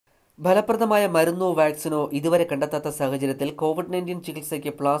ഫലപ്രദമായ മരുന്നോ വാക്സിനോ ഇതുവരെ കണ്ടെത്താത്ത സാഹചര്യത്തിൽ കോവിഡ്-19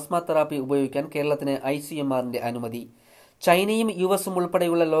 ചികിത്സയ്ക്ക് പ്ലാസ്മ തെറാപ്പി ഉപയോഗിക്കാൻ കേരളത്തിന് ICMRന്റെ അനുമതി. ചൈനയും യുഎസും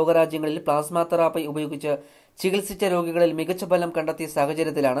ഉൾപ്പെടെയുള്ള ലോകരാജ്യങ്ങളിൽ പ്ലാസ്മ തെറാപ്പി ഉപയോഗിച്ച് ചികിത്സിച്ച രോഗികളിൽ മികച്ച ഫലം കണ്ടെത്തിയ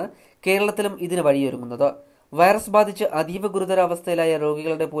സാഹചര്യത്തിലാണ് കേരളത്തിലും ഇതിന് വഴിയൊരുങ്ങുന്നത്. വൈറസ് ബാധിച്ച് അതീവ ഗുരുതരാവസ്ഥയിലായ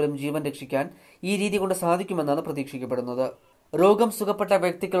രോഗികളുടെ പോലും ജീവൻ രക്ഷിക്കാൻ ഈ രീതി കൊണ്ട് സാധിക്കുമെന്നാണ് പ്രതീക്ഷിക്കപ്പെടുന്നത്. രോഗം സുഖപ്പെട്ട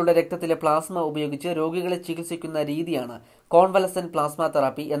വ്യക്തികളുടെ രക്തത്തിലെ പ്ലാസ്മ ഉപയോഗിച്ച് രോഗികളെ ചികിത്സിക്കുന്ന രീതിയാണ് കോൺവലസന്റ് പ്ലാസ്മ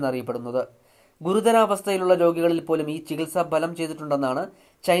തെറാപ്പി എന്നറിയപ്പെടുന്നത്. ഗുരുതരാവസ്ഥയിലുള്ള രോഗികളിൽ പോലും ഈ ചികിത്സ ഫലം ചെയ്തിട്ടുണ്ടെന്നാണ്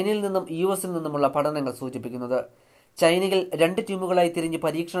ചൈനയിൽ നിന്നും യുഎസിൽ നിന്നുമുള്ള പഠനങ്ങൾ സൂചിപ്പിക്കുന്നത്. ചൈനയിൽ 2 ടീമുകളായി തിരിഞ്ഞ്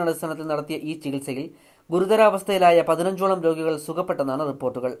പരീക്ഷണാടിസ്ഥാനത്തിൽ നടത്തിയ ഈ ചികിത്സയിൽ ഗുരുതരാവസ്ഥയിലായ 15ഓളം രോഗികൾ സുഖപ്പെട്ടെന്നാണ്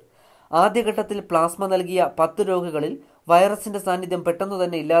റിപ്പോർട്ടുകൾ. ആദ്യഘട്ടത്തിൽ പ്ലാസ്മ നൽകിയ 10 രോഗികളിൽ വൈറസിന്റെ സാന്നിധ്യം പെട്ടെന്നു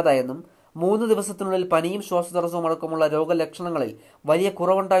തന്നെ ഇല്ലാതായെന്നും 3 ദിവസത്തിനുള്ളിൽ പനിയും ശ്വാസതടസ്സവും അടക്കമുള്ള രോഗലക്ഷണങ്ങളിൽ വലിയ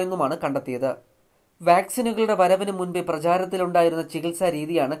കുറവുണ്ടായെന്നുമാണ് കണ്ടെത്തിയത്. വാക്സിനുകളുടെ വരവിന് മുൻപേ പ്രചാരത്തിലുണ്ടായിരുന്ന ചികിത്സാ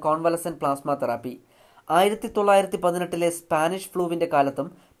രീതിയാണ് കോൺവലസന്റ് പ്ലാസ്മ തെറാപ്പി. 1918 സ്പാനിഷ് ഫ്ലൂവിന്റെ കാലത്തും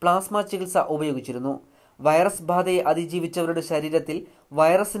പ്ലാസ്മ ചികിത്സ ഉപയോഗിച്ചിരുന്നു. വൈറസ് ബാധയെ അതിജീവിച്ചവരുടെ ശരീരത്തിൽ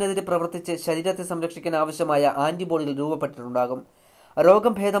വൈറസിനെതിരെ പ്രവർത്തിച്ച് ശരീരത്തെ സംരക്ഷിക്കാൻ ആവശ്യമായ ആന്റിബോഡികൾ രൂപപ്പെട്ടിട്ടുണ്ടാകും.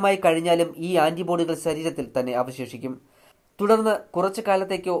 രോഗം ഭേദമായി കഴിഞ്ഞാലും ഈ ആന്റിബോഡികൾ ശരീരത്തിൽ തന്നെ അവശേഷിക്കും. തുടർന്ന് കുറച്ചു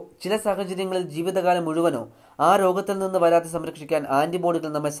കാലത്തേക്കോ ചില സാഹചര്യങ്ങളിൽ ജീവിതകാലം മുഴുവനോ ആ രോഗത്തിൽ നിന്ന് വരാതെ സംരക്ഷിക്കാൻ ആന്റിബോഡികൾ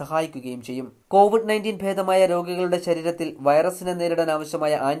നമ്മെ സഹായിക്കുകയും ചെയ്യും. കോവിഡ്-19 ഭേദമായ രോഗികളുടെ ശരീരത്തിൽ വൈറസിനെ നേരിടാൻ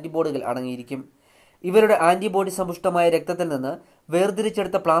ആവശ്യമായ ആന്റിബോഡികൾ അടങ്ങിയിരിക്കും. ഇവരുടെ ആന്റിബോഡി സമ്പുഷ്ടമായ രക്തത്തിൽ നിന്ന്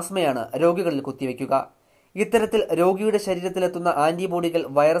വേർതിരിച്ചെടുത്ത പ്ലാസ്മയാണ് രോഗികളിൽ കുത്തിവയ്ക്കുക. ഇത്തരത്തിൽ രോഗിയുടെ ശരീരത്തിലെത്തുന്ന ആന്റിബോഡികൾ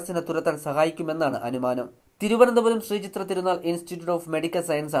വൈറസിനെ തുരത്താൻ സഹായിക്കുമെന്നാണ് അനുമാനം. തിരുവനന്തപുരം ശ്രീചിത്ര തിരുനാൾ ഇൻസ്റ്റിറ്റ്യൂട്ട് ഓഫ് മെഡിക്കൽ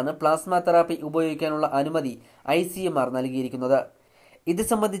സയൻസ് ആണ് പ്ലാസ്മ തെറാപ്പി ഉപയോഗിക്കാനുള്ള അനുമതി ICMR നൽകിയിരിക്കുന്നത്. ഇത്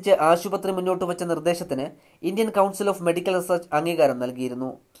സംബന്ധിച്ച് ആശുപത്രി മുന്നോട്ട് വച്ച നിർദ്ദേശത്തിന് Indian council of medical research അംഗീകാരം നൽകിയിരുന്നു.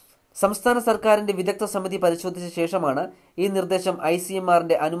 സംസ്ഥാന സർക്കാരിന്റെ വിദഗ്ധ സമിതി പരിശോധിച്ച ശേഷമാണ് ഈ നിർദ്ദേശം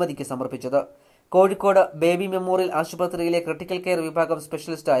ICMRന്റെ അനുമതിക്ക് സമർപ്പിച്ചത്. കോഴിക്കോട് ബേബി മെമ്മോറിയൽ ആശുപത്രിയിലെ ക്രിട്ടിക്കൽ കെയർ വിഭാഗം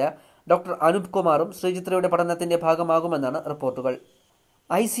സ്പെഷ്യലിസ്റ്റായ ഡോക്ടർ അനൂപ് കുമാറും ശ്രീചിത്രയുടെ പഠനത്തിന്റെ ഭാഗമാകുമെന്നാണ് റിപ്പോർട്ടുകൾ.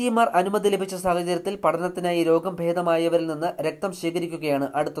 ICMR അനുമതി ലഭിച്ച സാഹചര്യത്തിൽ പഠനത്തിനായി രോഗം ഭേദമായവരിൽ നിന്ന് രക്തം ശേഖരിക്കുകയാണ്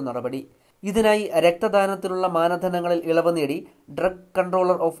അടുത്ത നടപടി. ഇതിനായി രക്തദാനത്തിനുള്ള മാനദണ്ഡങ്ങളിൽ ഇളവ് നേടി ഡ്രഗ്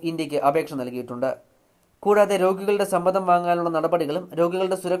കൺട്രോളർ ഓഫ് ഇന്ത്യക്ക് അപേക്ഷ നൽകിയിട്ടുണ്ട്. കൂടാതെ രോഗികളുടെ സമ്മതം വാങ്ങാനുള്ള നടപടികളും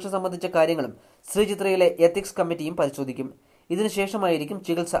രോഗികളുടെ സുരക്ഷ സംബന്ധിച്ച കാര്യങ്ങളും ശ്രീചിത്രയിലെ എത്തിക്സ് കമ്മിറ്റിയും പരിശോധിക്കും. ഇതിനുശേഷമായിരിക്കും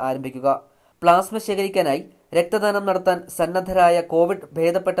ചികിത്സ ആരംഭിക്കുക. പ്ലാസ്മ ശേഖരിക്കാനായി രക്തദാനം നടത്താൻ സന്നദ്ധരായ കോവിഡ്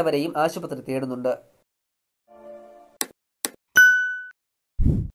ഭേദപ്പെട്ടവരെയും ആശുപത്രി തേടുന്നുണ്ട്.